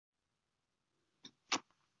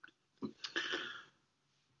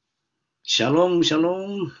Shalom,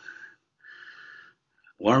 shalom.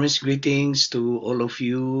 Warmest greetings to all of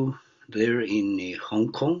you there in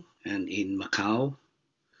Hong Kong and in Macau.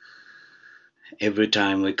 Every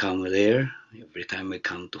time we come there, every time we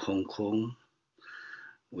come to Hong Kong,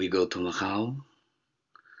 we go to Macau.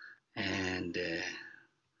 And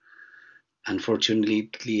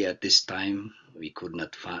unfortunately, at this time, we could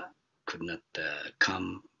not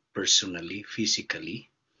come personally, physically.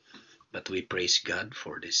 But we praise God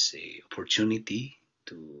for this opportunity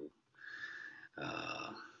to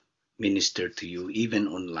minister to you even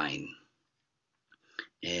online.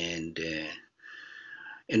 And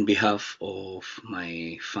in behalf of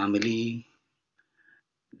my family,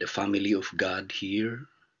 the family of God here,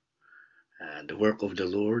 the work of the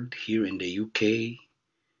Lord here in the UK,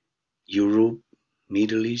 Europe,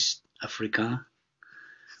 Middle East, Africa,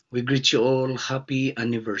 we greet you all happy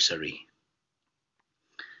anniversary.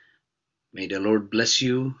 May the Lord bless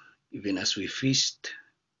you even as we feast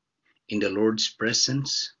in the Lord's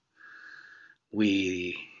presence.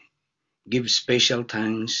 We give special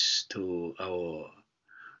thanks to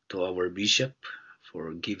our bishop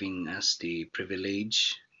for giving us the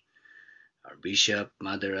privilege, our bishop,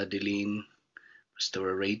 Mother Adeline,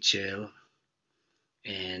 Pastora Rachel,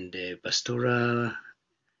 and Pastora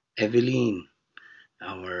Evelyn,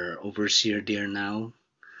 our overseer there now.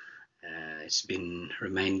 It's been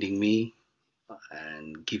reminding me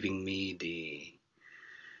and giving me the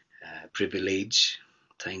privilege.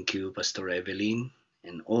 Thank you, Pastora Evelyn,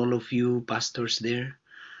 and all of you pastors there,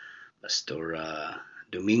 Pastora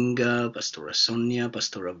Dominga, Pastora Sonia,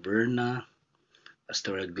 Pastora Verna,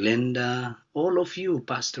 Pastora Glenda, all of you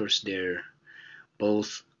pastors there,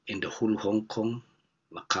 both in the whole Hong Kong,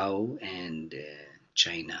 Macau, and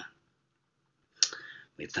China.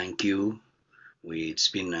 We thank you. It's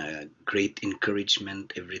been a great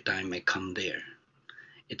encouragement every time I come there.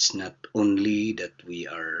 It's not only that we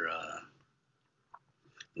are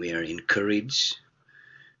encouraged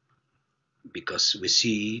because we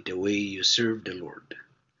see the way you serve the Lord.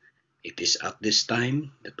 It is at this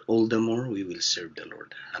time that all the more we will serve the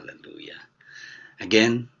Lord. Hallelujah.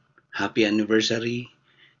 Again, happy anniversary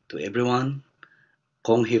to everyone.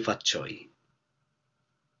 Kong Hei Fat Choi.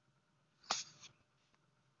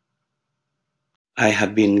 I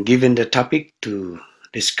have been given the topic to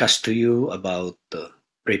discuss to you about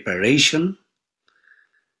preparing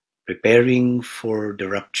for the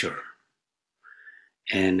rapture.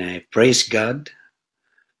 And I praise God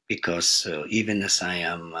because even as I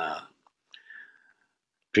am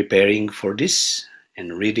preparing for this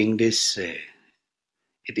and reading this,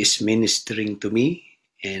 it is ministering to me,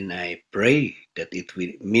 and I pray that it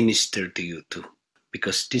will minister to you too,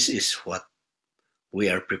 because this is what we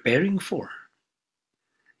are preparing for,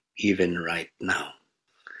 even right now.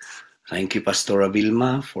 Thank you, Pastora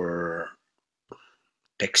Vilma, for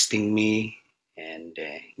texting me and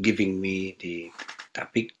giving me the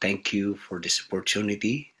topic. Thank you for this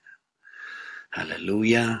opportunity.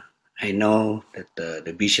 Hallelujah. I know that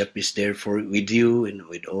the bishop is there with you and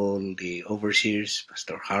with all the overseers,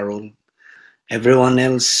 Pastor Harold. Everyone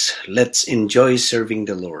else, let's enjoy serving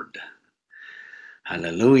the Lord.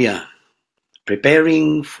 Hallelujah.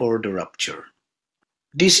 Preparing for the rapture.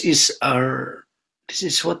 This is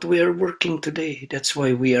what we are working today. That's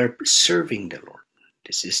why we are serving the Lord.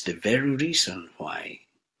 This is the very reason why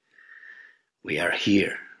we are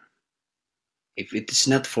here. If it is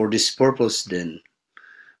not for this purpose, then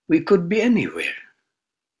we could be anywhere.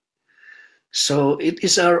 So it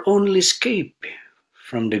is our only escape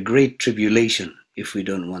from the great tribulation if we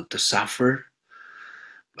don't want to suffer.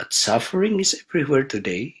 But suffering is everywhere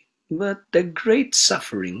today. But the great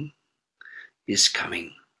suffering is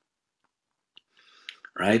coming.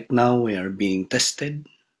 Right now we are being tested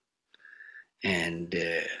and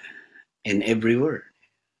in everywhere.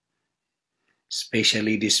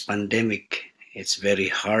 Especially this pandemic, it's very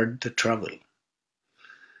hard to travel.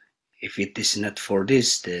 If it is not for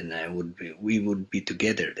this, then we would be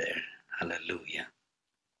together there. Hallelujah.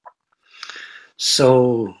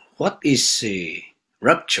 So, what is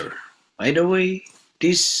rapture? By the way,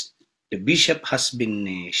 the bishop has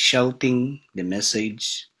been shouting the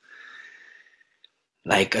message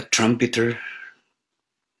like a trumpeter,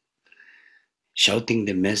 shouting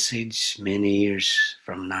the message many years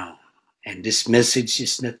from now. And this message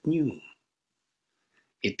is not new.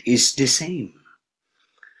 It is the same.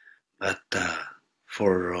 But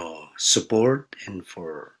for support and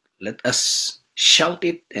let us shout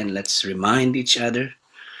it and let's remind each other,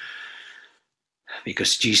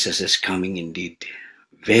 because Jesus is coming indeed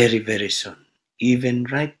very, very soon. Even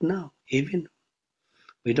right now, even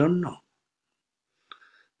we don't know.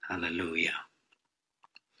 Hallelujah.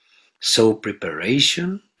 So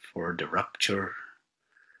preparation for the rapture,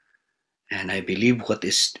 and I believe what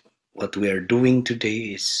we are doing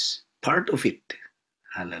today is part of it.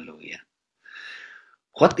 Hallelujah.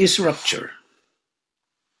 What is rapture?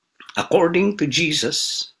 According to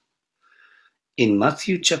Jesus, in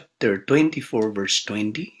Matthew chapter 24, verse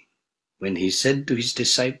 20, when he said to his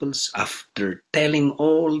disciples, after telling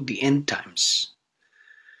all the end times,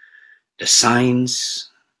 the signs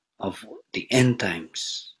of the end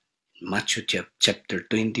times, Matthew chapter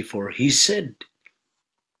 24, he said,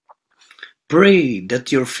 pray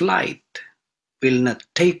that your flight will not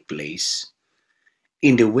take place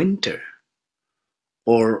in the winter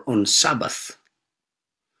or on Sabbath,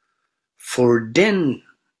 for then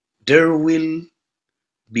there will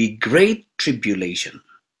be great tribulation,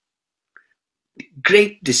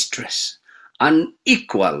 great distress,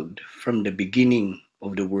 unequaled from the beginning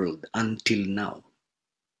of the world until now,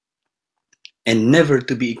 and never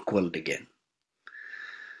to be equaled again.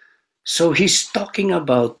 So he's talking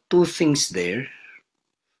about two things there.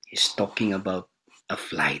 He's talking about a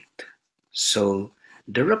flight. So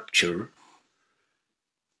the rapture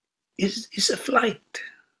is a flight.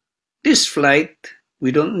 This flight,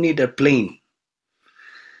 we don't need a plane.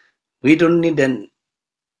 We don't need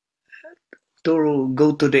to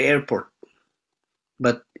go to the airport.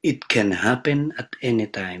 But it can happen at any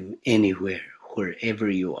time, anywhere, wherever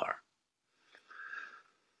you are.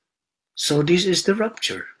 So this is the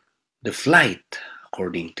rapture, the flight,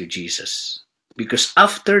 according to Jesus. Because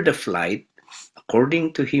after the flight,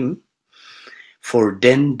 according to him, for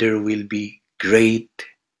then there will be great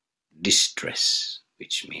distress,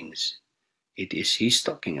 which means he's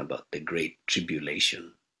talking about the great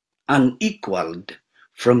tribulation, unequaled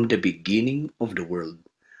from the beginning of the world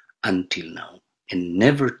until now, and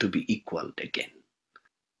never to be equaled again.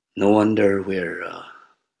 No wonder we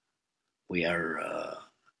are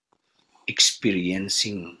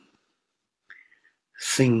experiencing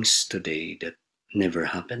things today that never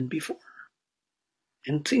happened before,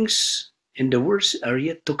 and things in the worst are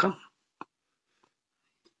yet to come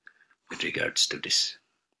with regards to this.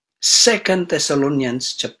 2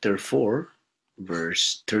 Thessalonians chapter 4,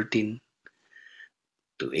 verse 13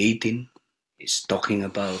 to 18 is talking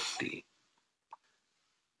about the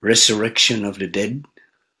resurrection of the dead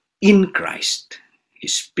in Christ. He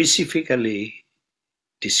specifically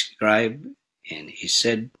described, and he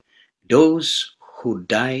said, those who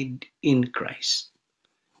died in Christ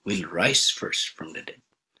will rise first from the dead,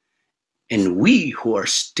 and we who are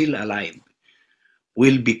still alive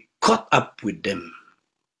will be caught up with them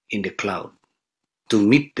in the cloud to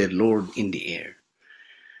meet the Lord in the air.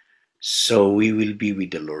 So we will be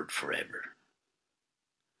with the Lord forever.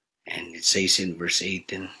 And it says in verse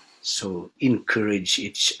 18, so encourage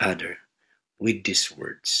each other with these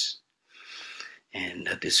words. And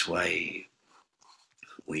that is why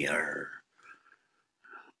we are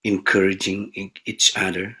encouraging each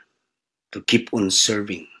other to keep on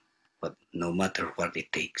serving, but no matter what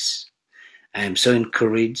it takes. I am so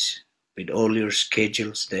encouraged with all your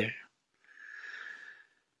schedules there.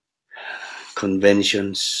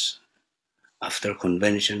 Conventions after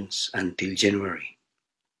conventions until January.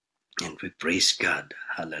 And we praise God.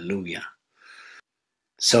 Hallelujah.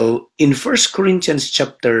 So in 1 Corinthians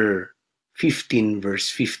chapter 15, verse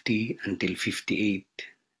 50 until 58,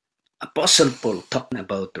 Apostle Paul talked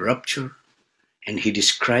about the rapture, and he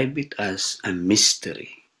described it as a mystery.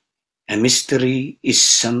 A mystery is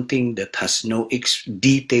something that has no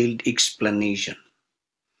detailed explanation.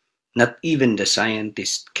 Not even the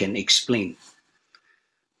scientist can explain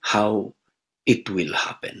how it will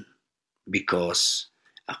happen. Because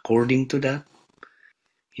according to that,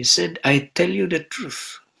 he said, I tell you the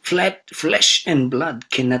truth. Flesh and blood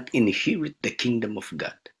cannot inherit the kingdom of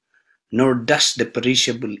God, nor does the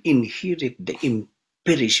perishable inherit the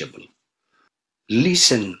imperishable.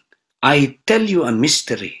 Listen, I tell you a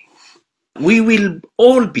mystery. We will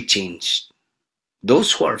all be changed.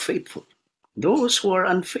 Those who are faithful. Those who are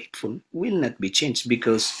unfaithful will not be changed,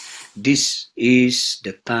 because this is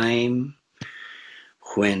the time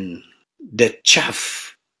when the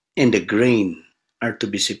chaff and the grain are to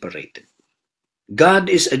be separated. God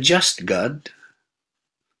is a just God.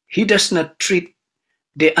 He does not treat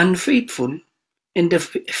the unfaithful and the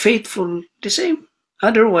faithful the same.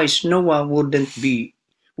 Otherwise, Noah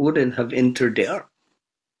wouldn't have entered the ark.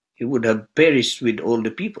 He would have perished with all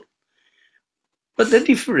the people. But the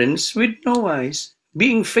difference with Noah is,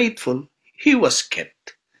 being faithful, he was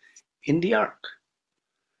kept in the ark.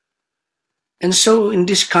 And so in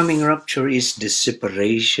this coming rapture is the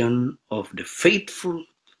separation of the faithful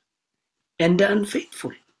and the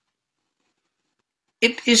unfaithful.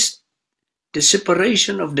 It is the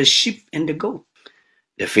separation of the sheep and the goat.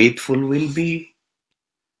 The faithful will be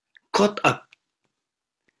caught up,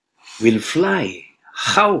 will fly.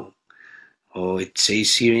 How? Oh, it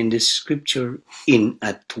says here in this scripture, in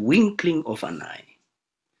a twinkling of an eye,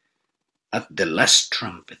 at the last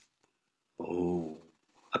trumpet. Oh,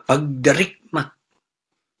 apag darikmat,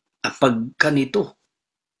 apag kanito,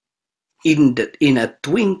 in a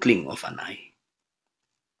twinkling of an eye.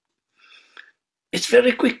 It's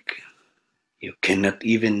very quick. You cannot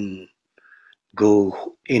even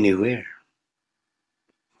go anywhere.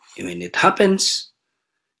 When it happens,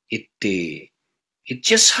 it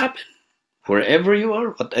just happened. Wherever you are,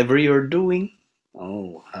 whatever you're doing,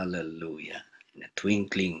 oh, hallelujah, in a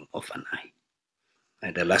twinkling of an eye.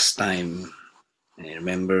 And the last time, I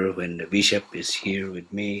remember when the bishop is here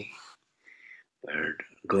with me, we're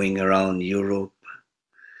going around Europe,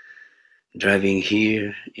 driving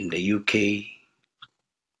here in the UK.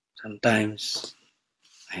 Sometimes,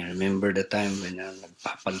 I remember the time when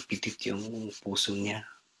nagpapalpitit yung puso niya.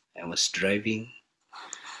 I was driving,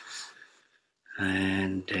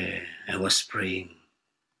 and I was praying,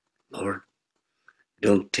 Lord,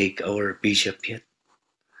 don't take our bishop yet.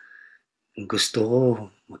 Gusto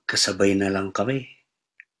ko magkasabay na lang kami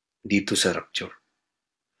dito sa Rapture.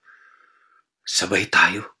 Sabay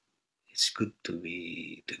tayo. It's good to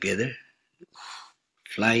be together,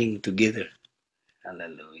 flying together.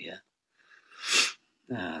 Hallelujah.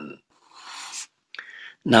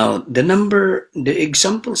 Now, the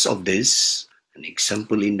examples of this, an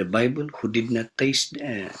example in the Bible who did not taste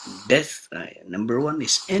death, number one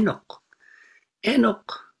is Enoch.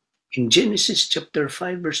 Enoch, in Genesis chapter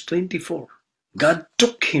 5, verse 24, God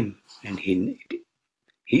took him, and he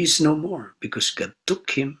is no more because God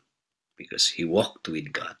took him because he walked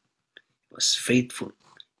with God. He was faithful.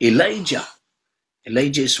 Elijah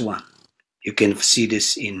is one. You can see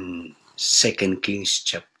this in 2 Kings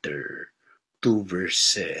chapter 2,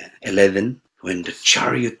 verse 11, when the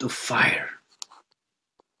chariot of fire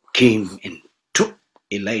came and took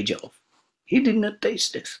Elijah off. He did not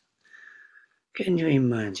taste death. Can you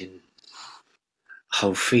imagine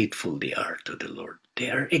how faithful they are to the Lord? They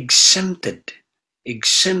are exempted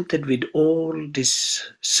with all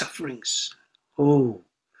these sufferings. Oh,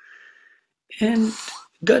 and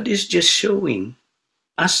God is just showing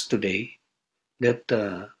us today that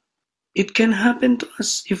it can happen to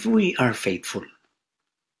us if we are faithful.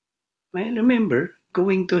 I remember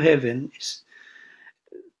going to heaven is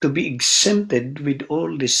to be exempted with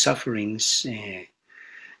all the sufferings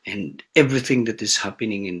and everything that is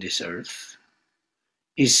happening in this earth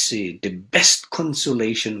is the best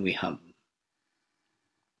consolation we have.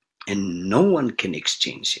 And no one can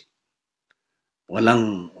exchange it.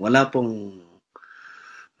 Wala pong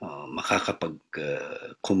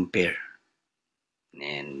makakapag-compare.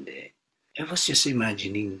 And I was just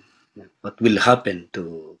imagining what will happen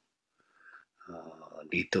to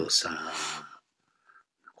dito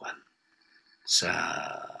sa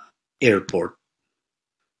airport.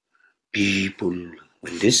 People,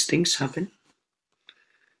 when these things happen,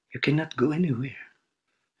 you cannot go anywhere.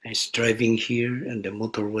 I was driving here on the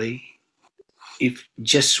motorway. If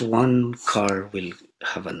just one car will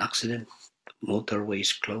have an accident, the motorway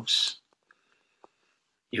is closed.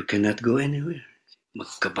 You cannot go anywhere.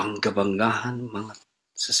 Magkabangga-banggahan mga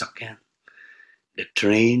sasakyan. The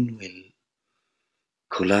train will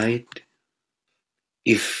collide.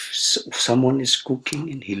 If someone is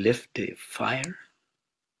cooking and he left the fire,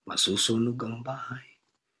 masusunog ang bahay.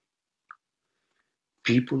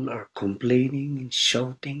 People are complaining and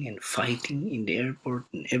shouting and fighting in the airport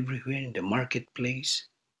and everywhere, in the marketplace,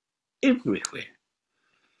 everywhere.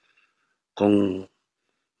 Kung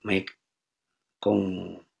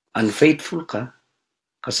unfaithful ka,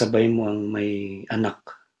 kasabay mo ang may anak.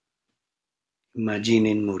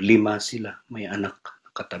 Imaginin mo, 5 sila, may anak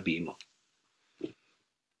katabi mo.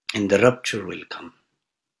 And the rapture will come.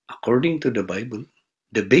 According to the Bible,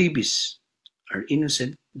 the babies are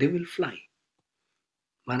innocent, they will fly.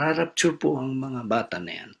 Mararapture po ang mga bata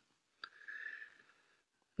na yan.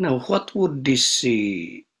 Now, what would this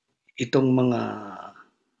itong mga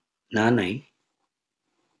nanay,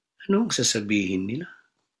 ano ang sasabihin nila?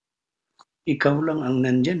 Ikaw lang ang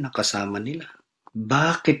nandyan, nakasama nila.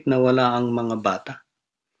 Bakit nawala ang mga bata?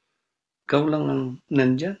 Ikaw lang ang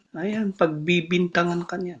nandyan. Ayan, pagbibintangan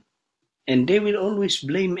ka niyan. And they will always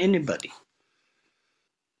blame anybody.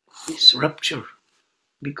 It's rapture.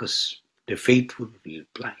 Because the faithful will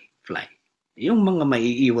fly. Yung mga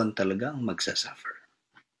maiiwan talaga ang magsasuffer.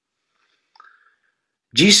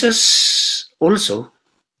 Jesus also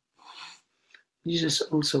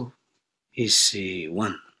is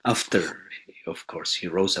one after of course, he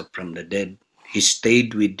rose up from the dead. He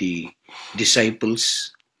stayed with the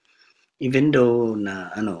disciples, even though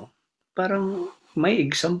na parang may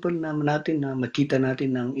example naman natin na makita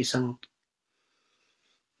natin ng isang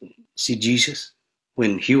si Jesus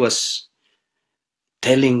when he was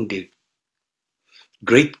telling the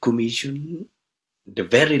Great Commission, the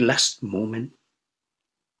very last moment.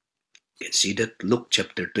 You can see that Luke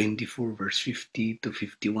chapter 24 verse 50 to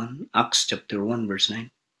 51, Acts chapter 1 verse 9,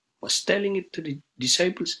 was telling it to the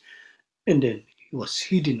disciples, and then he was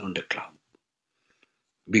hidden on the cloud.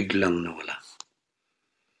 Biglang nawala.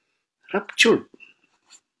 Raptured.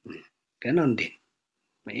 Ganon din.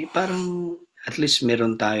 May parang at least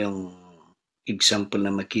meron tayong example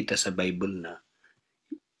na makita sa Bible na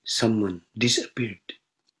someone disappeared,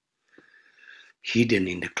 hidden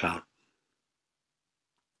in the cloud.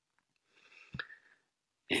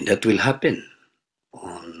 And that will happen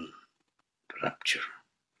on rapture.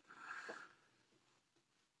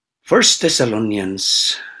 1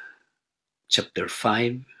 Thessalonians chapter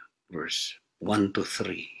 5 verse 1 to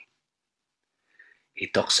 3. He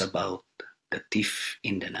talks about the thief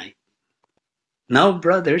in the night. Now,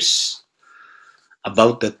 brothers,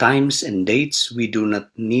 about the times and dates we do not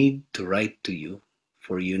need to write to you,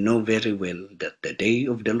 for you know very well that the day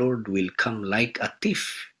of the Lord will come like a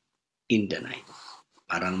thief in the night.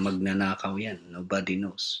 Parang magnanakaw yan. Nobody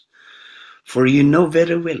knows. For you know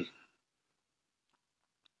very well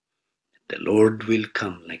the Lord will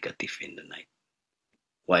come like a thief in the night.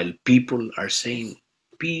 While people are saying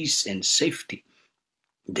peace and safety,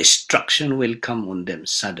 destruction will come on them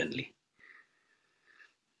suddenly.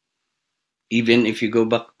 Even if you go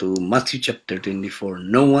back to Matthew chapter 24,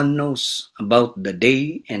 no one knows about the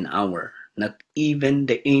day and hour, not even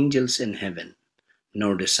the angels in heaven,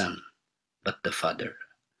 nor the Son, but the Father.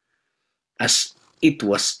 As it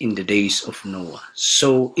was in the days of Noah,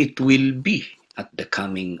 so it will be at the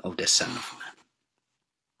coming of the Son of Man.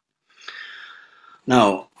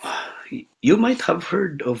 Now, you might have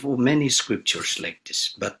heard of many scriptures like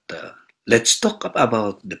this, but let's talk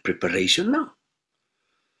about the preparation now.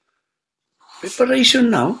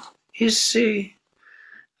 Preparation now is,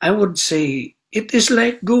 I would say, it is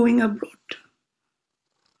like going abroad.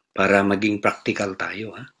 Para maging practical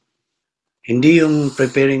tayo, ha? Hindi yung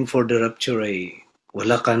preparing for the rapture ay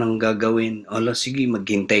wala ka nang gagawin. Ala, sige,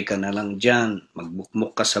 maghintay ka na lang dyan.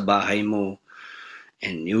 Magbukmok ka sa bahay mo.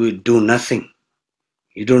 And you will do nothing.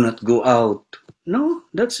 You do not go out. No,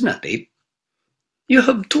 that's not it. You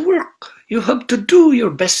have to work. You have to do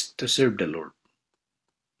your best to serve the Lord.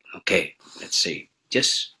 Okay, let's say,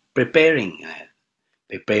 just preparing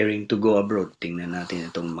to go abroad. Tingnan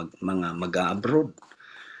natin itong mga mag-abroad.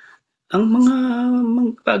 Ang mga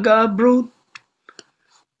mag-abroad,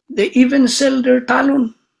 they even sell their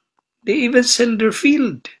talon. They even sell their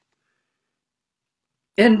field.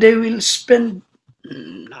 And they will spend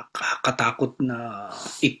nakakatakot na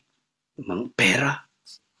mga pera.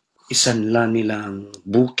 Isanla nila ang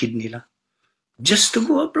bukid nila just to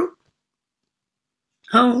go abroad.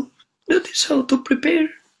 How? That is how to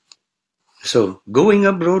prepare. So, going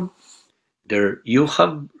abroad, there you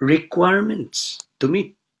have requirements to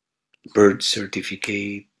meet. Birth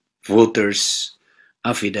certificate, voters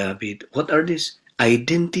affidavit. What are these?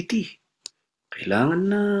 Identity. Kailangan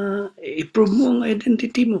na i-prove mo ang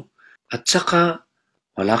identity mo. At saka,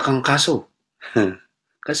 wala kang kaso.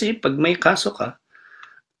 Kasi pag may kaso ka,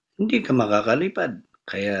 hindi ka makakalipad.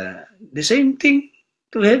 Kaya, the same thing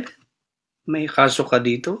to heaven. May kaso ka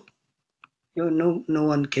dito, no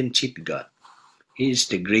one can cheat God. He is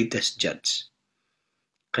the greatest judge.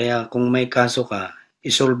 Kaya kung may kaso ka,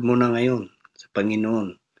 isolve mo na ngayon sa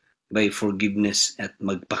Panginoon by forgiveness at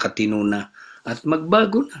magpakatino na at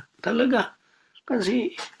magbago na talaga.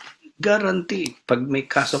 Kasi guarantee, pag may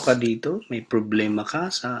kaso ka dito, may problema ka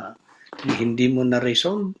sa hindi mo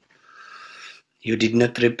na-resolve, you did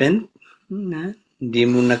not repent, hindi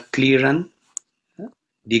mo na-clearan,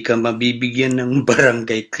 di ka mabibigyan ng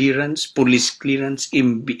barangay clearance, police clearance,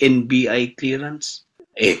 NBI clearance.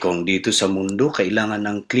 Kung dito sa mundo, kailangan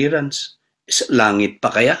ng clearance. Sa langit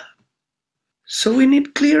pa kaya? So we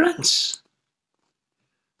need clearance.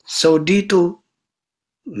 So dito,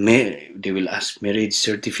 they will ask marriage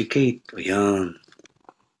certificate. O yan.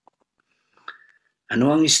 Ano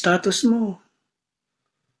ang status mo?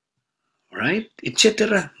 Right? Etc.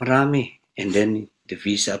 Marami. And then, the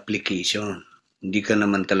visa application. Hindi ka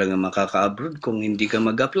naman talaga makaka-abroad kung hindi ka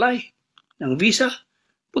mag-apply ng visa.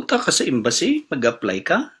 Punta ka sa embassy, mag-apply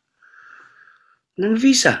ka ng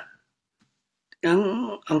visa.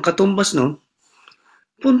 Ang katumbas no,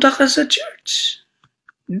 punta ka sa church.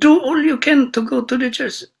 Do all you can to go to the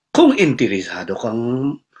church. Kung interesado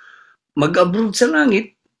kang mag-abroad sa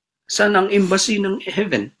langit, saan ang embassy ng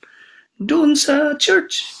heaven? Doon sa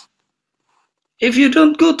church. If you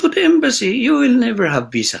don't go to the embassy, you will never have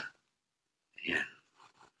visa. Yan.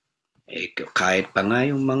 Kahit pa nga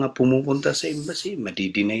yung mga pumupunta sa embassy,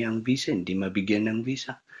 madidinay ang visa, hindi mabigyan ng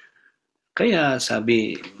visa. Kaya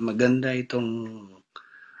sabi, maganda itong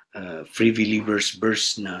free believers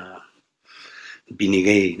verse na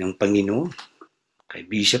binigay ng Panginoon kay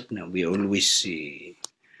Bishop na we always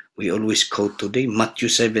quote today.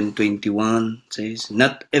 Matthew 7:21 says,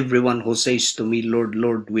 "Not everyone who says to me, Lord,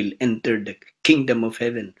 Lord, will enter the kingdom of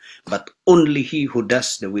heaven, but only he who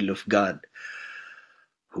does the will of God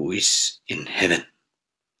who is in heaven."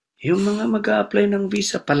 Yung mga mag-a-apply ng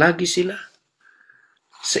visa, palagi sila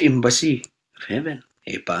sa embassy of heaven.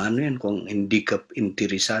 Paano yan kung hindi ka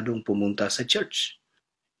interesadong pumunta sa church?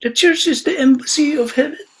 The church is the embassy of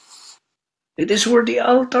heaven. It is where the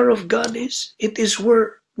altar of God is. It is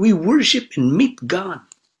where we worship and meet God.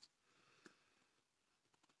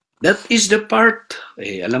 That is the part,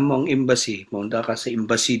 alam mo ang embassy, pumunta ka sa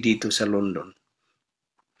embassy dito sa London.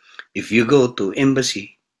 If you go to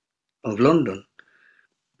embassy of London,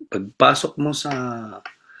 pagpasok mo sa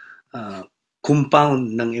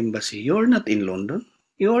compound ng embassy, you're not in London,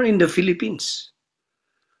 you're in the Philippines.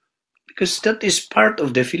 Because that is part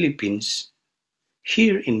of the Philippines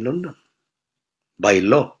here in London, by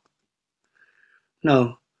law.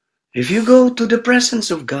 Now, if you go to the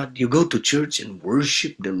presence of God, you go to church and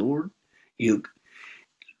worship the Lord, you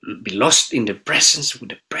be lost in the presence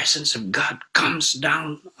when the presence of God comes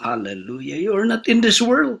down. Hallelujah. You are not in this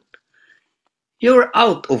world. You are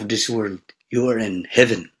out of this world. You are in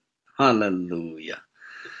heaven. Hallelujah.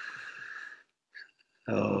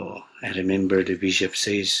 Oh, I remember the bishop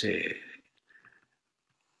says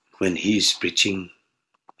when he is preaching,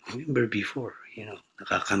 I remember before,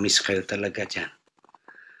 nakakamiss kayo talaga dyan.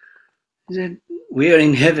 He said, we are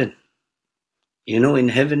in heaven. In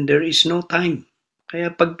heaven there is no time. Kaya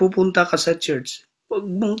pag pupunta ka sa church, huwag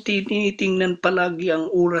mong tinitingnan palagi ang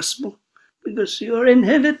oras mo. Because you are in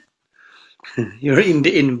heaven. You're in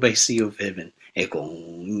the embassy of heaven. Kung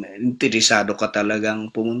interesado ka talagang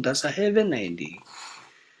pumunta sa heaven, hindi.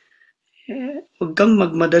 Huwag kang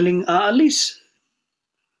magmadaling aalis.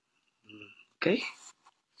 Okay?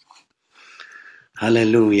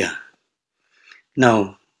 Hallelujah.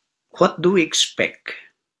 Now, what do we expect?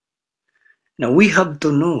 Now, we have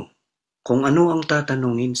to know kung ano ang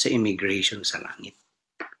tatanungin sa immigration sa langit.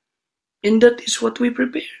 And that is what we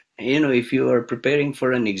prepare. If you are preparing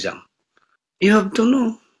for an exam, you have to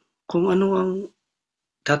know kung ano ang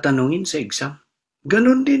tatanungin sa exam.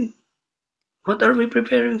 Ganon din. What are we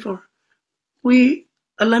preparing for?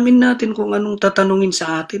 Alamin natin kung anong tatanungin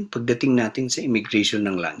sa atin pagdating natin sa immigration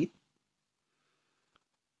ng langit.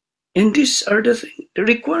 And these are the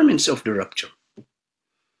requirements of the rapture.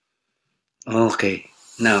 Okay,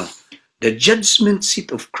 now, the judgment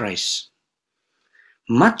seat of Christ.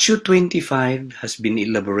 Matthew 25 has been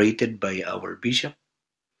elaborated by our bishop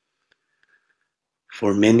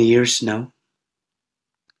for many years now.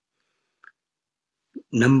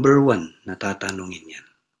 Number 1, natatanungin yan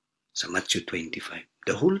sa Matthew 25.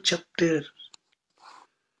 The whole chapter,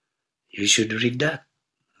 you should read that.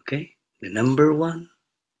 Okay? The number 1,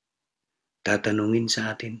 tatanungin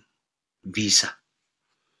sa atin, visa.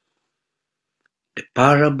 The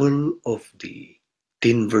parable of the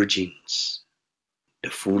 10 virgins. The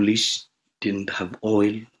foolish didn't have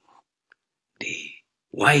oil. The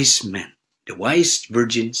wise men, the wise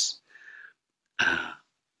virgins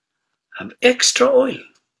have extra oil.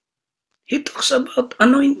 He talks about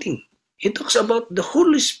anointing. He talks about the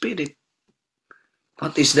Holy Spirit.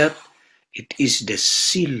 What is that? It is the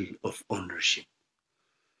seal of ownership.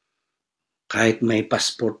 Kahit may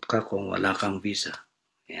passport ka kung wala kang visa,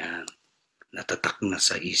 yan, natatak na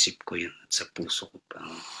sa isip ko yan at sa puso ko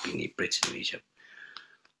pang pinipreach ni Bishop.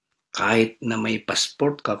 Kahit na may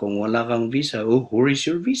passport ka kung wala kang visa, where is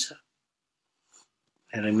your visa?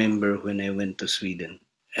 I remember when I went to Sweden,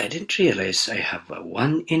 I didn't realize I have a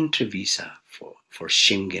 1-entry visa for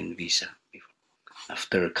Schengen visa.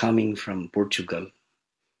 After coming from Portugal,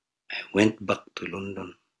 I went back to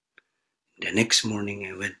London. The next morning,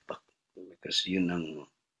 I went back because yun ang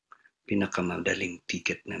pinakamadaling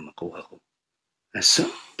ticket na makuha ko. So,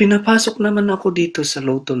 pinapasok naman ako dito sa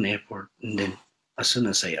Luton Airport. And then, as soon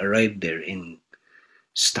as I arrived there in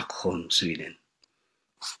Stockholm, Sweden,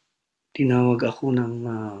 tinawag ako ng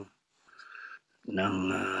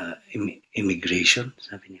immigration.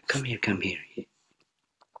 Sabi niya, come here.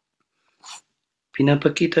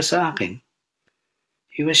 Pinapakita sa akin,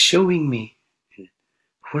 he was showing me,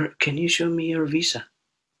 can you show me your visa?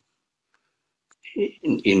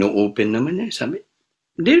 ino-open naman niya. Sabi,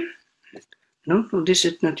 dear, no, this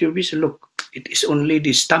is not your visa. Look, it is only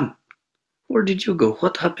the stamp. Where did you go?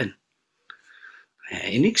 What happened?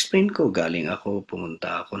 In-explain ko, galing ako,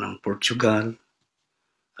 pumunta ako ng Portugal.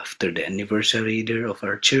 After the anniversary there of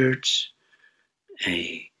our church,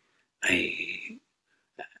 I, I,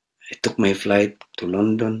 I took my flight to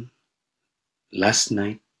London last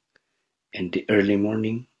night, and the early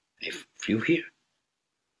morning, I flew here.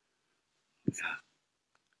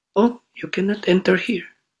 Oh, you cannot enter here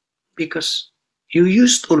because you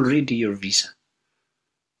used already your visa.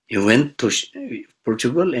 You went to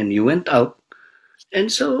Portugal and you went out,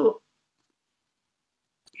 and so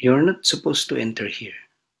you're not supposed to enter here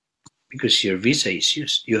because your visa is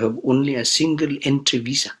used. You have only a single entry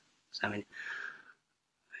visa. Sabi,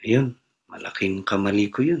 yun, malaking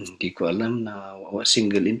kamali ko yun. Hindi ko alam na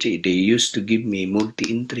single entry. They used to give me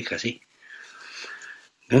multi-entry kasi.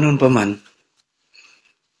 Ganun pa man,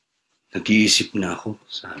 nag-iisip na ako.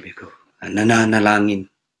 Sabi ko,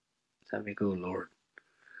 nananalangin. Sabi ko, Lord,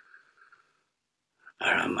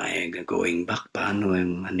 am I going back? Paano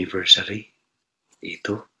yung anniversary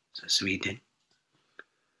dito sa Sweden?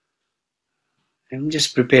 I'm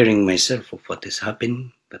just preparing myself of what is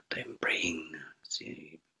happening, but I'm praying.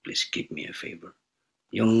 Please give me a favor.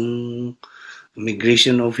 Yung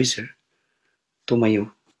immigration officer,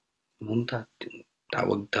 tumayo, pumunta,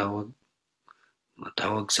 tawag-tawag,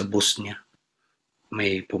 matawag sa boss niya.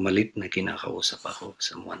 May pumalit na kinakausap ako,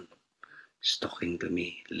 someone is talking to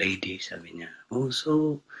me, lady, sabi niya. Oh,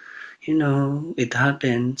 so, you know, it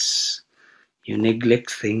happens. You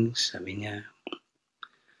neglect things, sabi niya.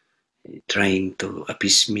 Trying to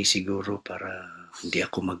appease me siguro para hindi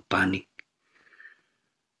ako magpanic.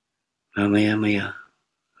 Mamaya-maya,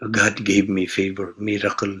 God gave me favor.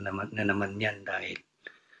 Miracle naman yan dahil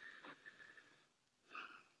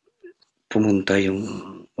pumunta yung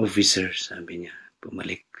officer, sabi niya,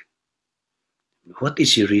 bumalik. What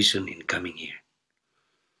is your reason in coming here?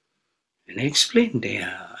 And I explained,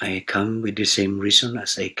 I come with the same reason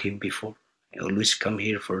as I came before. I always come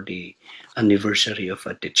here for the anniversary of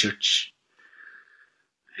the church.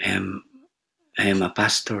 I am a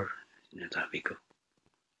pastor, sabi ko.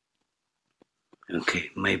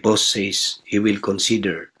 Okay, my boss says he will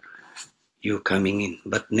consider you coming in,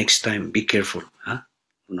 but next time be careful, huh?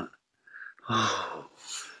 No. Oh,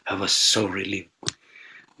 I was so relieved.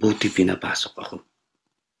 Buti pinapasok ako.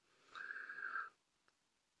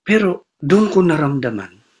 Pero doon ko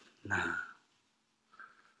naramdaman na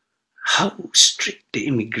how strict the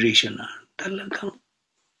immigration are. Talagang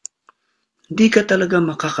hindi ka talaga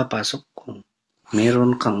makakapasok kung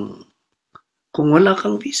meron kang, kung wala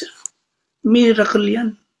kang visa. Miracle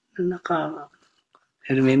yan. I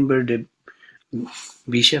remember the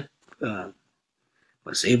bishop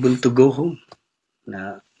was able to go home.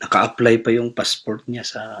 Naka-apply pa yung passport niya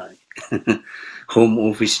sa home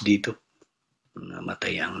office dito.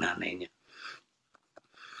 Namatay ang nanay niya.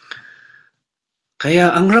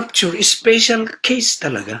 Kaya ang rapture, special case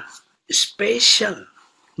talaga. Special.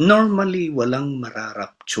 Normally, walang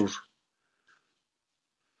mararapture.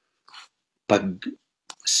 Pag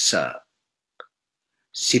sa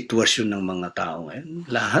sitwasyon ng mga tao ngayon,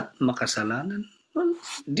 lahat makasalanan. Well,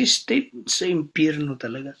 this state sa impyerno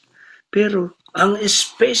talaga. Pero ang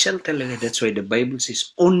special talaga, that's why the Bible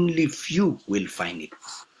says, only few will find it.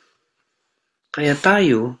 Kaya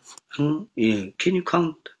tayo, can you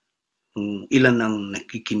count ilan ang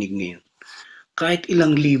nakikinig ngayon? Kahit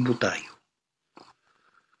ilang libo tayo.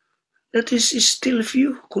 That is still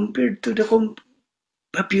few compared to the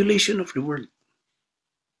population of the world.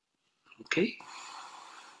 Okay?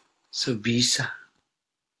 So visa,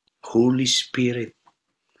 Holy Spirit.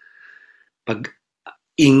 Pag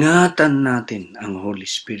ingatan natin ang Holy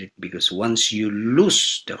Spirit because once you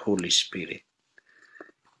lose the Holy Spirit,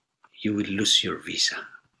 you will lose your visa.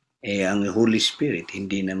 Ang Holy Spirit,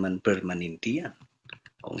 hindi naman permanente yan.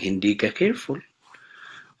 Kung hindi ka careful,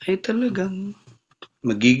 ay talagang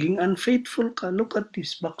magiging unfaithful ka. Look at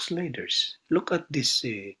these backsliders. Look at this.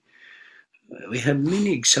 We have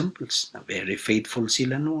many examples na very faithful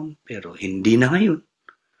sila noon, pero hindi na ngayon.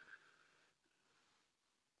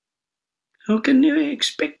 How can you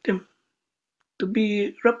expect them to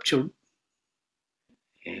be raptured?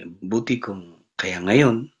 Buti kung kaya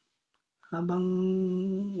ngayon, habang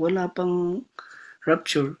wala pang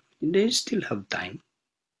rapture, they still have time.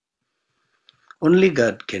 Only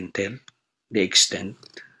God can tell the extent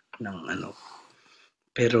ng ano.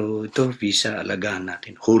 Pero ito, visa, alagaan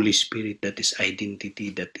natin. Holy Spirit, that is identity,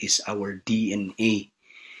 that is our DNA.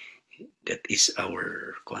 That is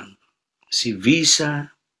our, si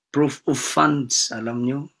visa, proof of funds, alam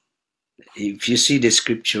nyo, If you see the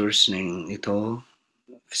scriptures ng ito,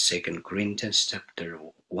 2 Corinthians chapter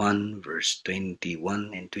 1, verse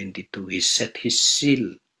 21 and 22, He set His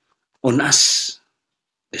seal on us,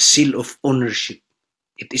 the seal of ownership.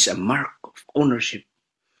 It is a mark of ownership.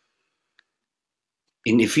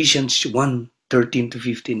 In Ephesians 1, 13 to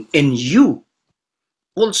 15, and you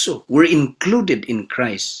also were included in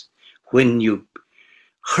Christ when you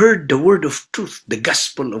heard the word of truth, the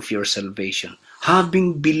gospel of your salvation.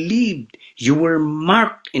 Having believed, you were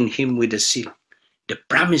marked in Him with a seal, the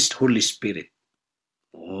promised Holy Spirit.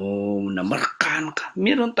 Oh, namarkahan ka.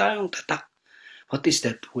 Meron tayong tatak. What is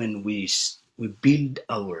that? When we build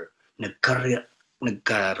our,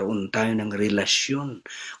 nagkaroon tayo ng relasyon,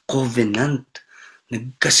 covenant,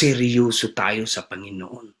 nagkaseryoso tayo sa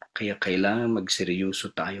Panginoon. Kaya kailangan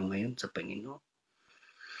magseryoso tayo ngayon sa Panginoon.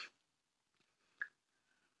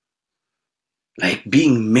 Like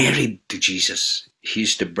being married to Jesus. He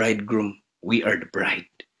is the bridegroom. We are the bride.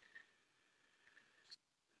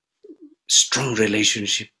 Strong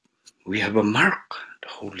relationship. We have a mark, the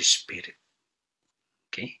Holy Spirit.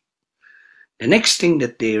 Okay? The next thing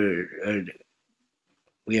that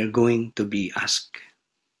we are going to be asked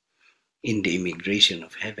in the immigration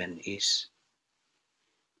of heaven is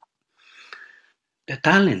the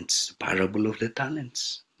talents, parable of the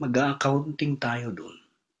talents. Mag-accounting tayo dun.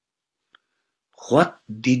 What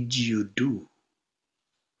did you do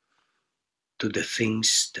to the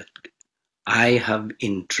things that I have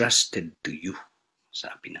entrusted to you?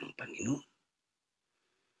 Sabi ng Panginoon.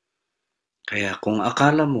 Kaya kung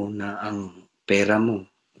akala mo na ang pera mo,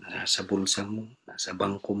 nasa bulsa mo, nasa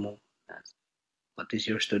bangko mo, what is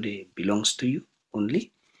yours today belongs to you only,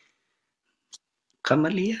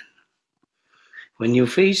 kamali yan. When we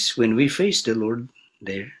face the Lord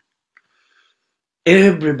there,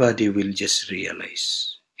 everybody will just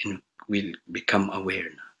realize and will become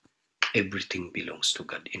aware na everything belongs to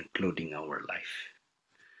God, including our life.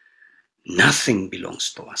 Nothing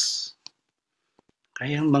belongs to us.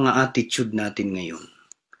 Kaya ang mga attitude natin ngayon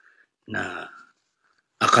na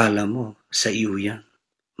akala mo sa iyo yan,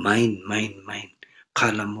 mine.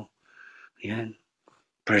 Akala mo, yan,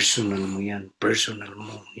 personal mo yan,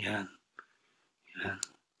 yan.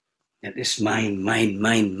 That is mine.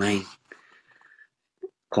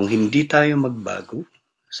 Kung hindi tayo magbago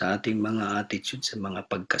sa ating mga attitude, sa mga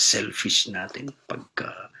pagka-selfish natin,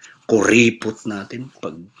 pagka-kuripot natin,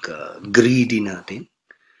 pagka-greedy natin,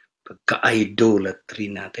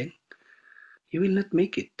 pagka-idolatry natin, you will not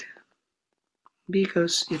make it.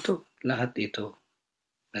 Because lahat ito,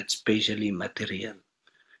 especially material.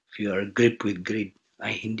 If you are gripped with greed,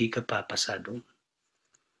 ay hindi ka papasa doon.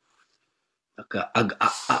 Ka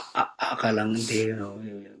lang hindi,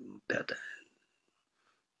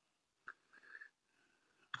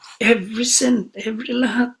 every cent, every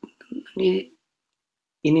lahat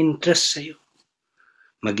in-interest sa'yo.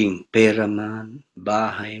 Maging pera man,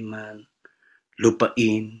 bahay man,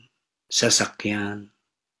 lupain, sasakyan,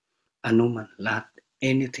 ano man, lahat,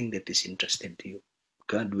 anything that is interested to you,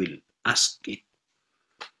 God will ask it.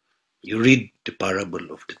 You read the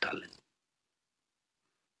parable of the talent.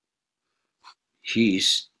 He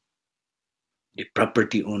is the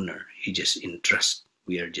property owner. He just entrusts.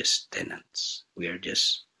 We are just tenants. We are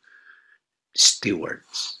just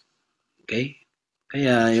stewards. Okay?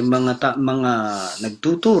 Kaya yung mga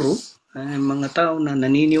nagtuturo, mga tao na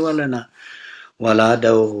naniniwala na wala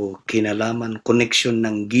daw kinalaman, connection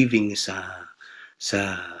ng giving sa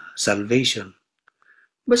salvation.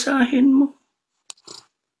 Basahin mo.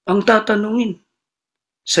 Ang tatanungin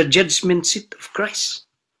sa judgment seat of Christ.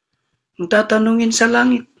 Ang tatanungin sa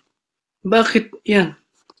langit. Bakit yan?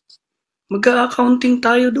 Mag-accounting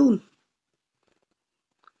tayo doon.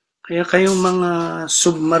 Kaya kayong mga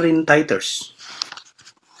submarine tithers,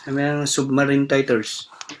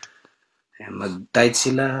 mag-tithe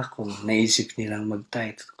sila kung naisip nilang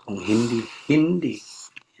mag-tithe. Kung hindi.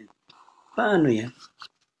 Paano yan?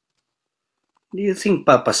 Do you think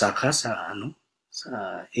papasa ka sa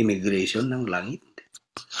immigration ng langit?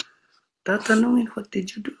 Tatanungin, what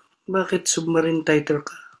did you do? Bakit submarine tither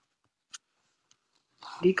ka?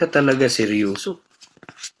 Di ka talaga seryoso.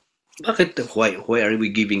 Bakit? Why are we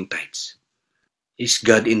giving tithes? Is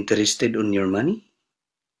God interested on your money?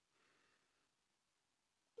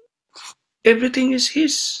 Everything is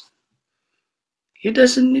His. He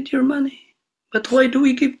doesn't need your money. But why do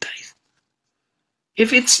we give tithe?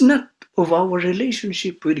 If it's not of our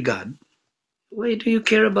relationship with God, why do you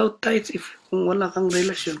care about tithe kung wala kang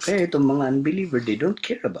relasyon? Kaya itong mga unbeliever, they don't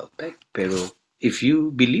care about tithe. Pero if you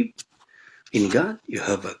believe in God, you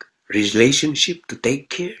have a relationship to take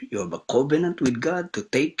care, you have a covenant with God to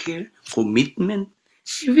take care, commitment,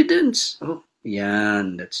 Evidence. Oh,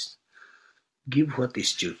 yan. That's give what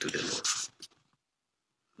is due to the Lord.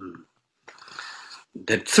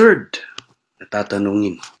 The third na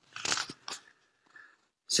tatanungin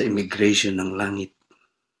sa immigration ng langit,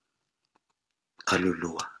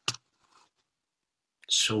 kaluluwa.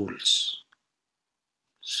 Souls.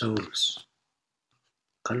 Souls.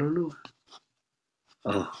 Kaluluwa.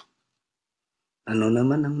 Oh, ano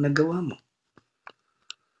naman ang nagawa mo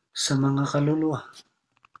sa mga kaluluwa?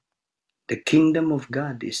 The kingdom of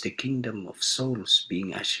God is the kingdom of souls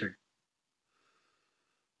being ushered.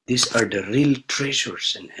 These are the real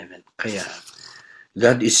treasures in heaven. Kaya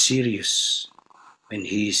God is serious when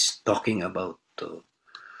He is talking about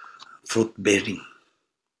fruit bearing,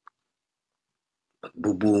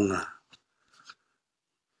 pagbubunga.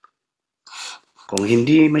 Kung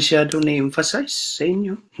hindi masyado na-emphasize sa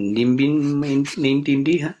inyo, hindi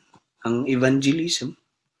naintindihan ang evangelism,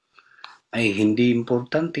 ay hindi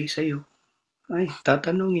importante sa iyo, ay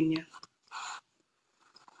tatanungin niya.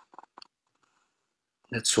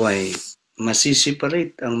 That's why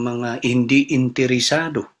masiseparate ang mga hindi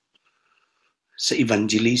interesado sa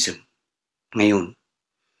evangelism ngayon.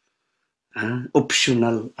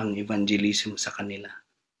 Optional ang evangelism sa kanila.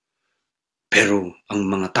 Pero ang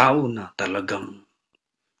mga tao na talagang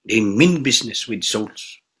they mean business with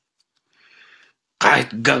souls,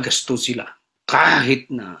 kahit gagasto sila,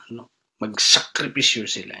 kahit na magsakripisyo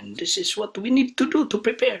sila, and this is what we need to do to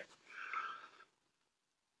prepare.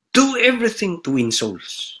 Do everything to win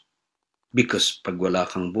souls. Because pag wala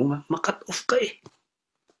kang bunga, makat off ka eh.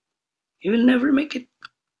 You will never make it.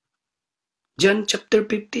 John chapter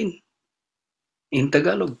 15. In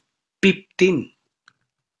Tagalog, 15.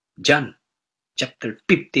 John chapter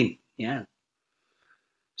 15. Yan.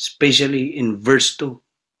 Especially in verse 2.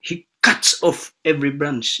 He cuts off every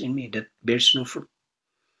branch in me that bears no fruit.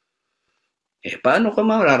 Paano ka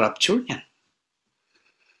ma-rapture niyan?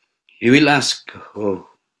 You will ask,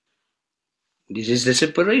 this is the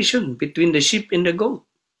separation between the sheep and the goat.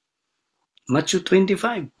 Matthew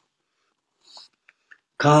 25.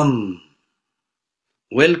 Come,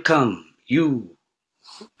 welcome, you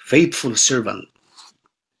faithful servant,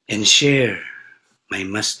 and share my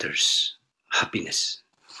master's happiness.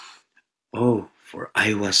 Oh, for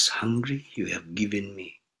I was hungry, you have given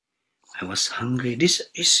me. I was hungry. This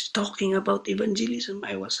is talking about evangelism.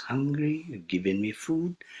 I was hungry, you've given me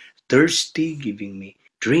food. Thirsty, giving me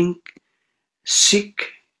drink.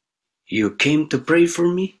 Sick, you came to pray for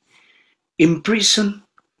me. In prison,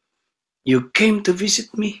 you came to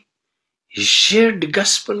visit me. You shared the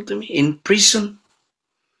gospel to me in prison.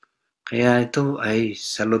 Kaya ito ay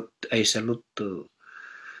salute to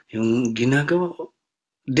yung ginagawa ko.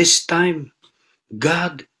 This time,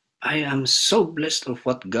 God, I am so blessed of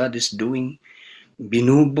what God is doing.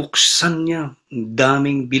 Binubuksan niya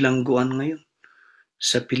daming bilangguan ngayon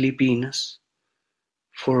sa Pilipinas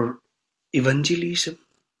for evangelism.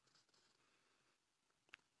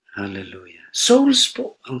 Hallelujah. Souls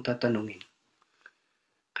po ang tatanungin.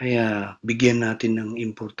 Kaya bigyan natin ng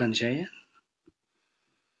importansya yan.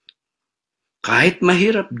 Kahit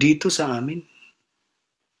mahirap dito sa amin,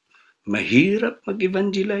 mahirap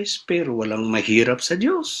mag-evangelize, pero walang mahirap sa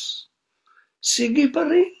Diyos. Sige pa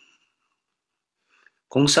rin.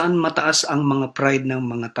 Kung saan mataas ang mga pride ng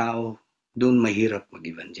mga tao, doon mahirap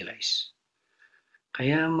mag-evangelize.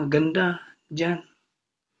 Kaya maganda dyan.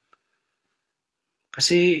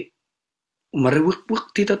 Kasi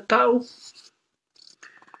mariwak-wak tita tao.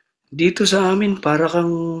 Dito sa amin, para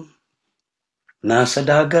kang nasa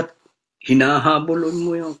dagat, hinahabol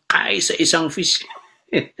mo yung kay sa isang fish.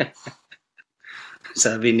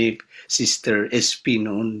 Sabi ni Sister SP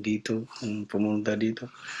noon dito, pumunta dito.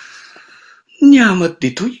 Nyamat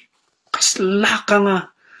dito'y, kasla ka nga,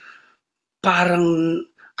 parang,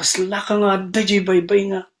 kasla ka nga,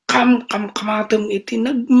 dajay-baybay nga, kamatam iti,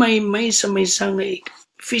 nagmay-may sa may sangay,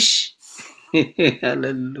 fish.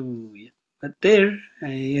 Hallelujah. But there,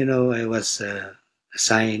 I was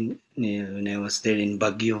assigned when I was there in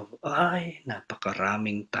Baguio. Ay,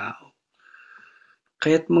 napakaraming tao.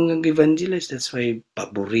 Kaya't mga evangelists, that's why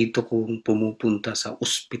paborito kong pumupunta sa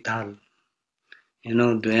ospital.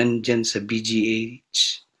 Dyan sa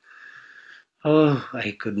BGH. Oh,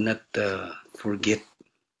 I could not forget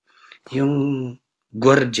yung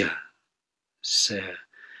gwardiya sa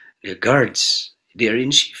the guards. They are in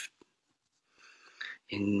shift.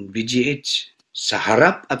 In BGH, sa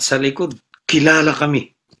harap at sa likod, kilala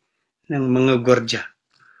kami ng mga gwardiya.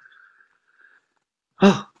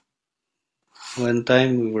 One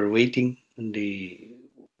time we were waiting on the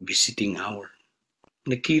visiting hour.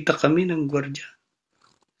 Nakita kami ng gwardiya.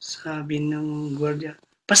 Sabi ng gwardiya,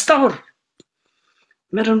 Pastor,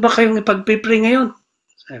 Meron ba kayong ipagpipray ngayon?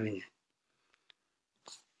 Sabi niya,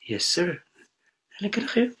 yes sir. Halika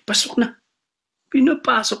na kayo, pasok na.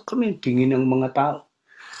 Pinapasok kami, tingin ng mga tao.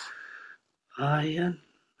 Ayan,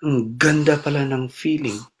 ang ganda pala ng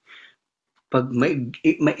feeling. Pag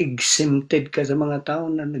ma-exempted ka sa mga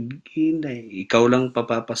tao na naghihintay, ikaw lang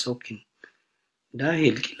papapasokin.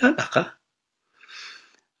 Dahil kilala ka.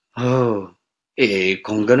 Oh,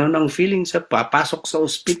 kung ganun ang feeling sa papasok sa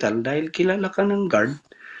ospital dahil kilala ka ng guard,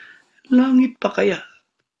 langit pa kaya?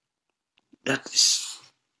 That is,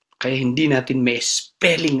 kaya hindi natin may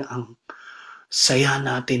spelling ang saya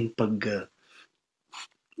natin pag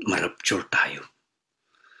ma-rapture tayo.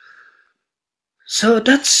 So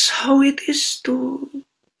that's how it is to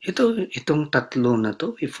itong tatlo na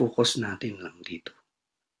to, i-focus natin lang dito.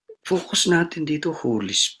 Focus natin dito,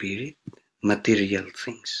 Holy Spirit, material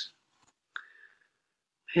things.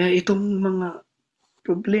 Kaya itong mga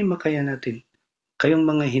problema kaya natin, kayong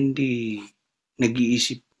mga hindi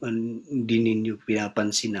nag-iisip, hindi ninyo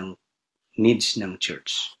pinapansin ang needs ng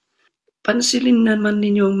church. Pansinin naman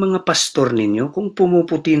ninyo ang mga pastor ninyo kung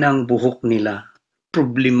pumuputi na ang buhok nila.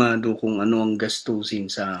 Problemado kung ano ang gastusin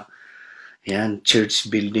sa church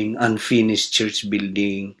building, unfinished church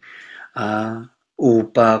building,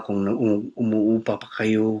 upa, kung umuupa pa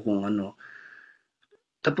kayo, kung ano.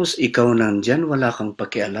 Tapos ikaw nandyan, wala kang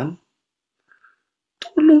pakialam.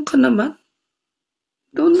 Tulong ka naman.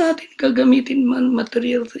 Doon natin gagamitin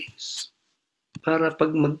material things. Para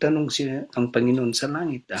pag magtanong siya ang Panginoon sa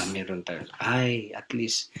langit, meron tayo. At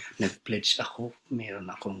least nag-pledge ako, meron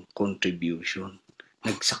akong contribution.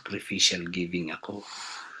 Nag-sacrificial giving ako.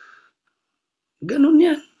 Ganun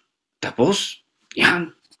yan. Tapos, yan.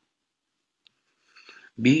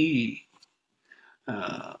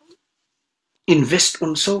 Invest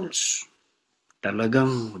on souls.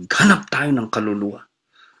 Talagang maghanap tayo ng kaluluwa.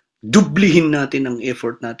 Dublihin natin ang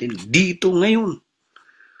effort natin dito ngayon.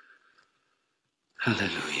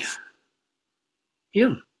 Hallelujah.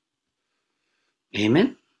 Yun.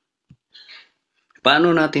 Amen?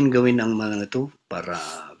 Paano natin gawin ang mga ito para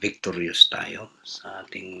victorious tayo sa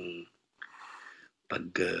ating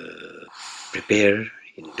pag-prepare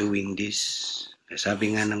in doing this?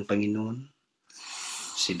 Sabi nga ng Panginoon,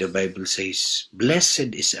 the Bible says,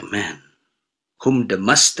 blessed is a man whom the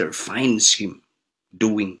master finds him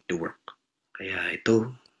doing the work. Kaya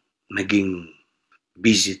ito, naging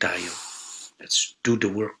busy tayo. Let's do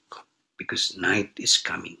the work because night is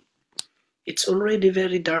coming. It's already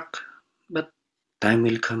very dark, but time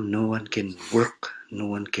will come. No one can work. No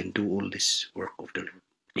one can do all this work of the Lord.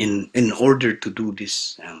 In order to do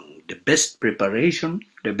this, the best preparation,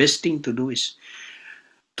 the best thing to do is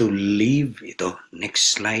to live,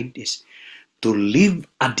 next slide is to live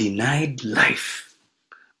a denied life.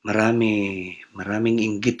 Maraming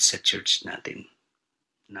inggit sa church natin.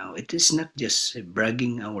 Now, it is not just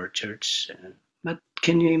bragging our church, but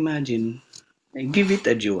can you imagine? Give it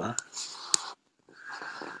a joa.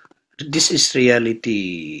 This is reality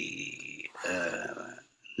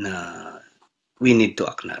na we need to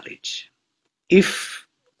acknowledge. If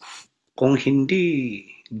kung hindi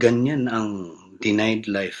ganyan ang denied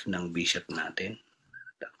life ng bishop natin,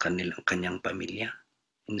 kanyang pamilya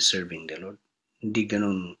in serving the Lord, hindi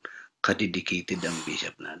ganun kadedicated ang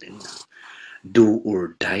bishop natin na do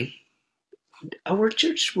or die, our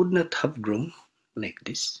church would not have grown like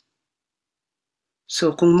this.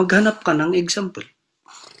 So kung maghanap ka ng example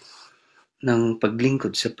ng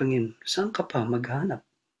paglingkod sa Panginoon, saan ka pa maghanap?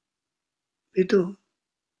 Ito,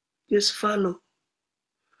 just follow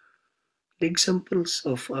the examples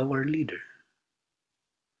of our leader.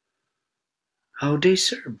 How they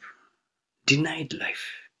serve. Denied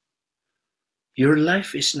life. Your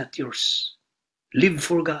life is not yours. Live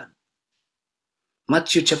for God.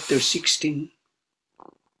 Matthew chapter 16,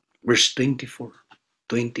 verse 24,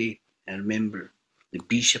 28. I remember the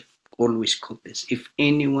bishop always quote this. If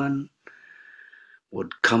anyone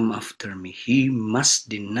would come after me, he must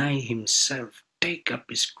deny himself, take up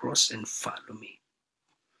his cross and follow me.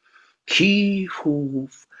 He who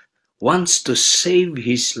wants to save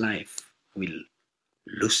his life will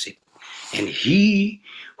lose it. And he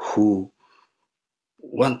who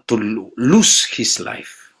wants to lose his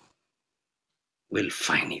life will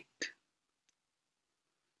find it.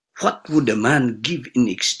 What would a man give in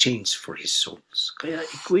exchange for his souls? Kaya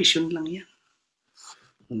equation lang yan.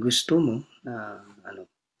 Kung gusto mo,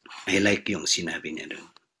 I like yung sinabi niya doon.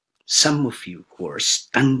 Some of you who are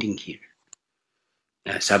standing here,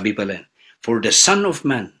 sabi pala, for the Son of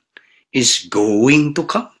Man is going to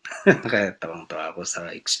come. Kaya tawang-tawa ako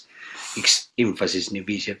sa emphasis ni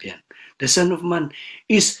Bishop yan. The Son of Man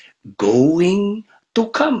is going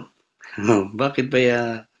to come. Bakit ba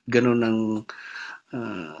ganun ang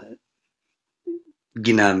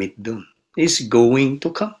ginamit doon? Is going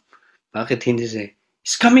to come. Bakit hindi say,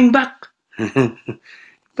 is coming back?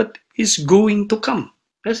 But is going to come.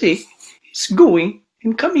 Kasi, is going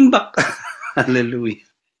and coming back. Hallelujah.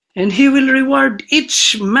 And He will reward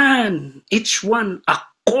each man, each one,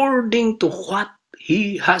 according to what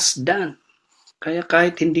he has done. Kaya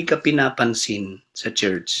kahit hindi ka pinapansin sa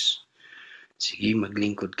church, sige,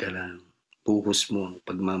 maglingkod ka lang. Buhos mo ang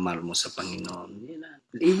pagmamahal mo sa Panginoon.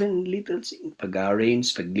 Even little thing,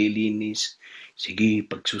 pag-arrange, paglilinis, sige,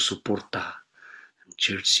 pagsusuporta. Ang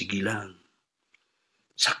church, sige lang.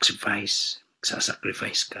 Sasacrifice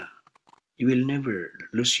ka. You will never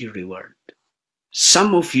lose your reward.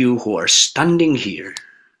 Some of you who are standing here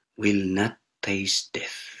will not taste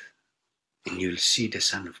death, and you'll see the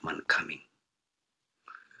Son of Man coming.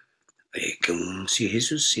 Kung si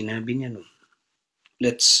Jesus, sinabi niya nun,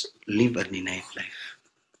 let's live a denied life.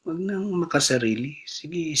 Huwag nang makasarili.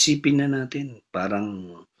 Sige, isipin na natin.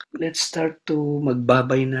 Parang, let's start to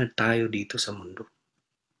magbabay na tayo dito sa mundo.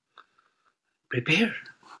 Prepare.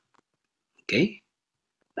 Okay?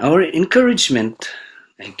 Our encouragement,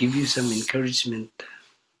 I give you some encouragement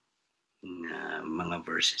mga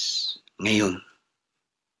verses. Ngayon,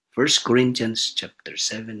 1 Corinthians chapter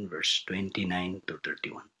 7 verse 29 to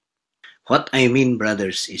 31. What I mean,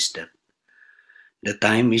 brothers, is that the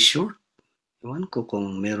time is short. Iwan ko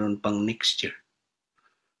kung meron pang next year.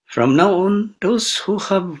 From now on, those who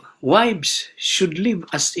have wives should live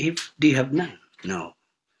as if they have none. No.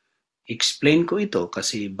 Explain ko ito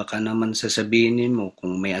kasi baka naman sasabihin mo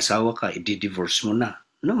kung may asawa ka, i-divorce mo na.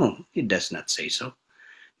 No, it does not say so.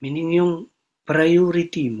 Meaning yung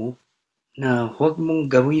priority mo na huwag mong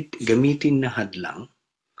gamitin na hadlang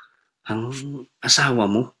ang asawa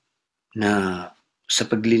mo na sa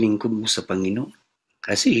paglilingkod mo sa Panginoon.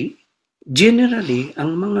 Kasi generally,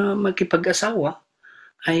 ang mga magkipag-asawa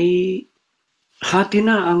ay hati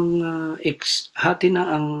na ang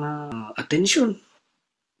atensyon,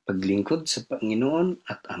 paglingkod sa Panginoon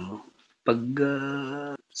at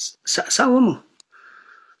sa asawa mo.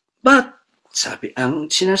 But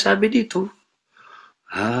ang sinasabi dito,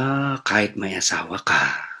 kahit may asawa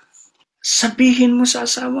ka, sabihin mo sa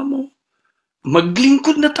asawa mo,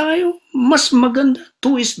 maglingkod na tayo, mas maganda.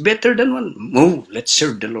 2 is better than 1. Let's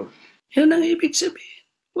serve the Lord. Yan ang ibig sabihin.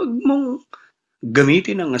 Huwag mong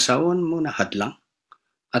gamitin ang asawa mo na hadlang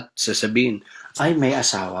at sasabihin, ay may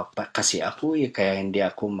asawa pa kasi ako kaya hindi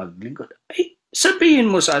ako maglingkod. Ay,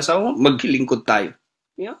 sabihin mo sa asawa, maglingkod tayo.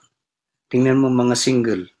 Yeah. Tingnan mo mga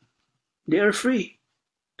single. They are free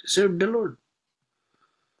to serve the Lord.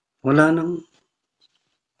 Wala nang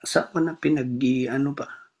asawa na pinag-iano pa.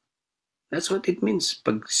 That's what it means.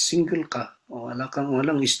 Pag single ka,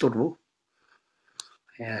 walang istorbo.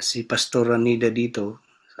 Kaya si Pastor Ranida dito,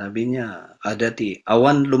 sabi niya, dati,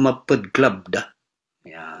 awan lumapad club da.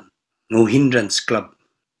 Yan. No hindrance club.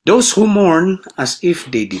 Those who mourn as if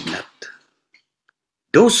they did not.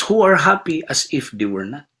 Those who are happy as if they were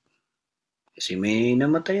not. Kasi may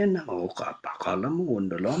namatayan na. Akala mo,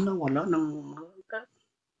 wala nang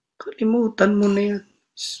kalimutan mo na yan.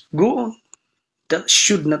 Go on. That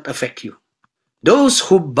should not affect you. Those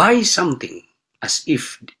who buy something as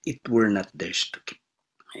if it were not theirs to keep.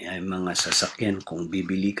 Ay mga sasakyan, kung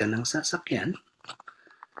bibili ka ng sasakyan,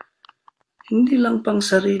 hindi lang pang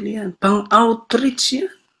sarili yan, pang outreach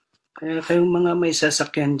yan. Kaya kayong mga may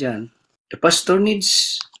sasakyan dyan, the pastor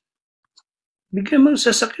needs, bigyan mo ng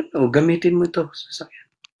sasakyan, gamitin mo ito, sasakyan.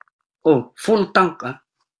 Full tank,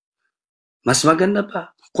 Mas maganda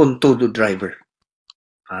pa, kung todo driver.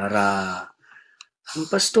 Para ang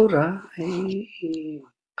pastora ay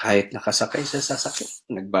kahit nakasakay sa sasakyan,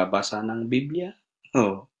 nagbabasa ng Biblia,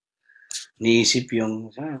 niisip yung,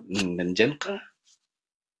 nandyan ka,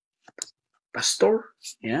 pastor,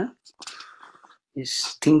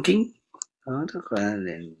 is thinking,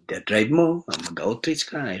 the drive mo, mag-outreach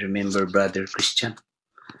ka. I remember Brother Christian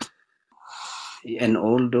and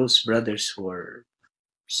all those brothers who are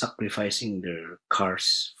sacrificing their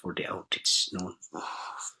cars for the outreach noon.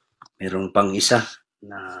 Meron pang isa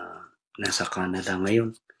na nasa Canada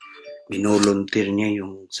ngayon. Binolunteer niya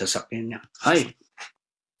yung sasakyan niya.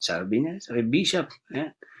 Sabi Bishop,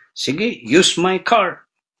 sige, use my car.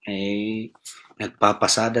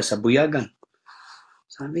 Nagpapasada sa buyagan.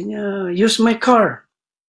 Sabi niya, use my car.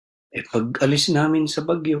 Pag alis namin sa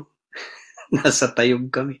Bagyo, nasa Tayog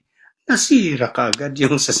kami. Nasira kagad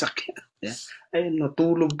yung sasakyan.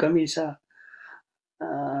 Natulog kami sa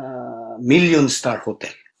Million Star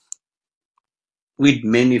Hotel with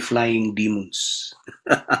many flying demons.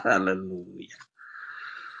 Hallelujah.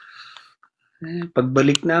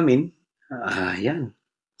 Pagbalik namin, Yan.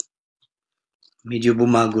 Medyo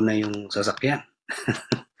bumago na yung sasakyan.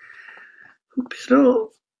 Pero,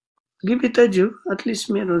 give it a due, at least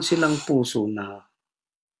meron silang puso na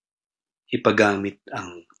ipagamit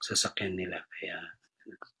ang sasakyan nila. Kaya,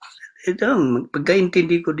 ito,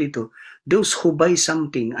 pagkaintindi ko dito, those who buy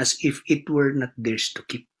something as if it were not theirs to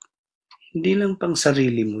keep. Hindi lang pang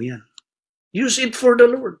sarili mo yan. Use it for the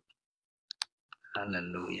Lord.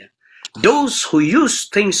 Hallelujah. Those who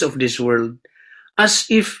use things of this world as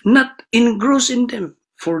if not engrossed in them,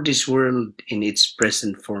 for this world in its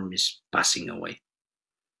present form is passing away.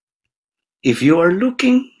 If you are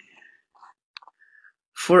looking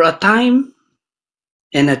for a time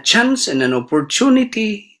and a chance and an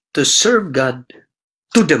opportunity to serve God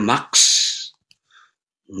to the max,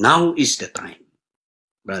 now is the time,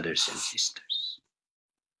 brothers and sisters.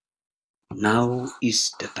 Now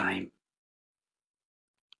is the time.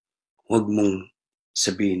 Huwag mong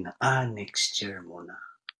sabihin na, next year muna.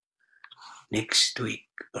 Next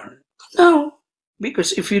week. Or, no.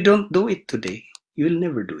 Because if you don't do it today, you'll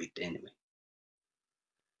never do it anyway.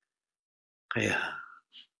 Kaya,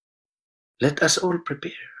 let us all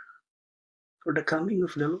prepare for the coming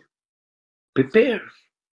of the Lord. Prepare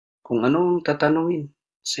kung anong tatanungin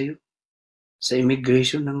sa'yo sa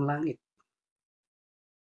immigration ng langit.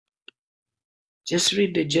 Just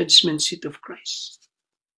read the judgment seat of Christ.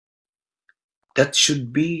 That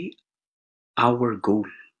should be our goal,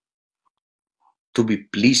 to be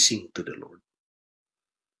pleasing to the Lord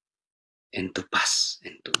and to pass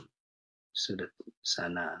and to, so that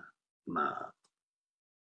sana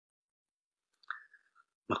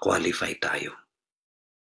ma-qualify tayo.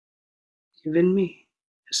 Even me,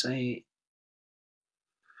 as I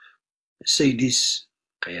say this,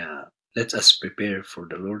 kaya let us prepare for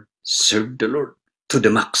the Lord, serve the Lord to the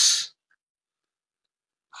max.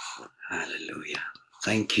 Hallelujah.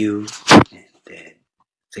 Thank you. And I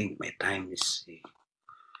think my time is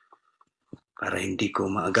para hindi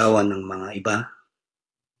ko maagawan ng mga iba.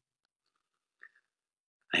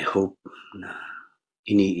 I hope na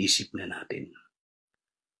iniisip na natin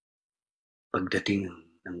pagdating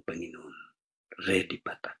ng Panginoon. Ready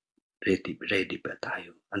ba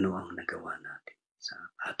tayo? Ano ang nagawa natin sa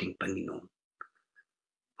ating Panginoon?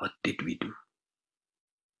 What did we do?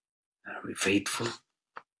 Are we faithful?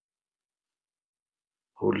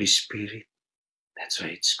 Holy Spirit. That's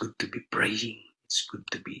why it's good to be praying. It's good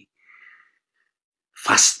to be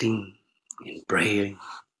fasting and praying.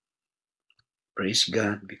 Praise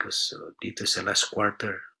God because dito sa last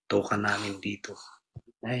quarter, toka namin dito.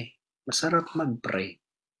 Ay, masarap mag-pray.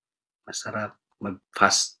 Masarap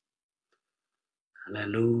mag-fast.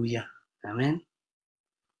 Hallelujah. Amen.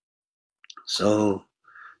 So,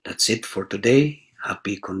 that's it for today.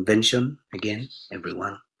 Happy convention again,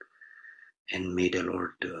 everyone. And may the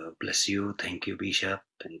Lord bless you. Thank you, Bishop.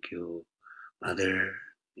 Thank you, Mother.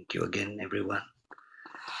 Thank you again, everyone.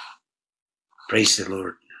 Praise the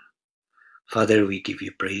Lord. Father, we give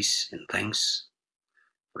you praise and thanks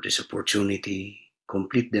for this opportunity.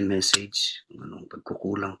 Complete the message. Kung anong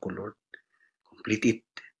pagkukulang ko, Lord. Complete it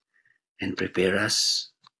and prepare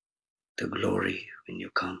us to glory when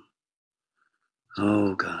you come.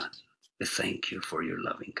 Oh God, we thank you for your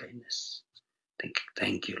loving kindness.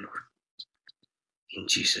 Thank you, Lord. In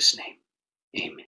Jesus' name, amen.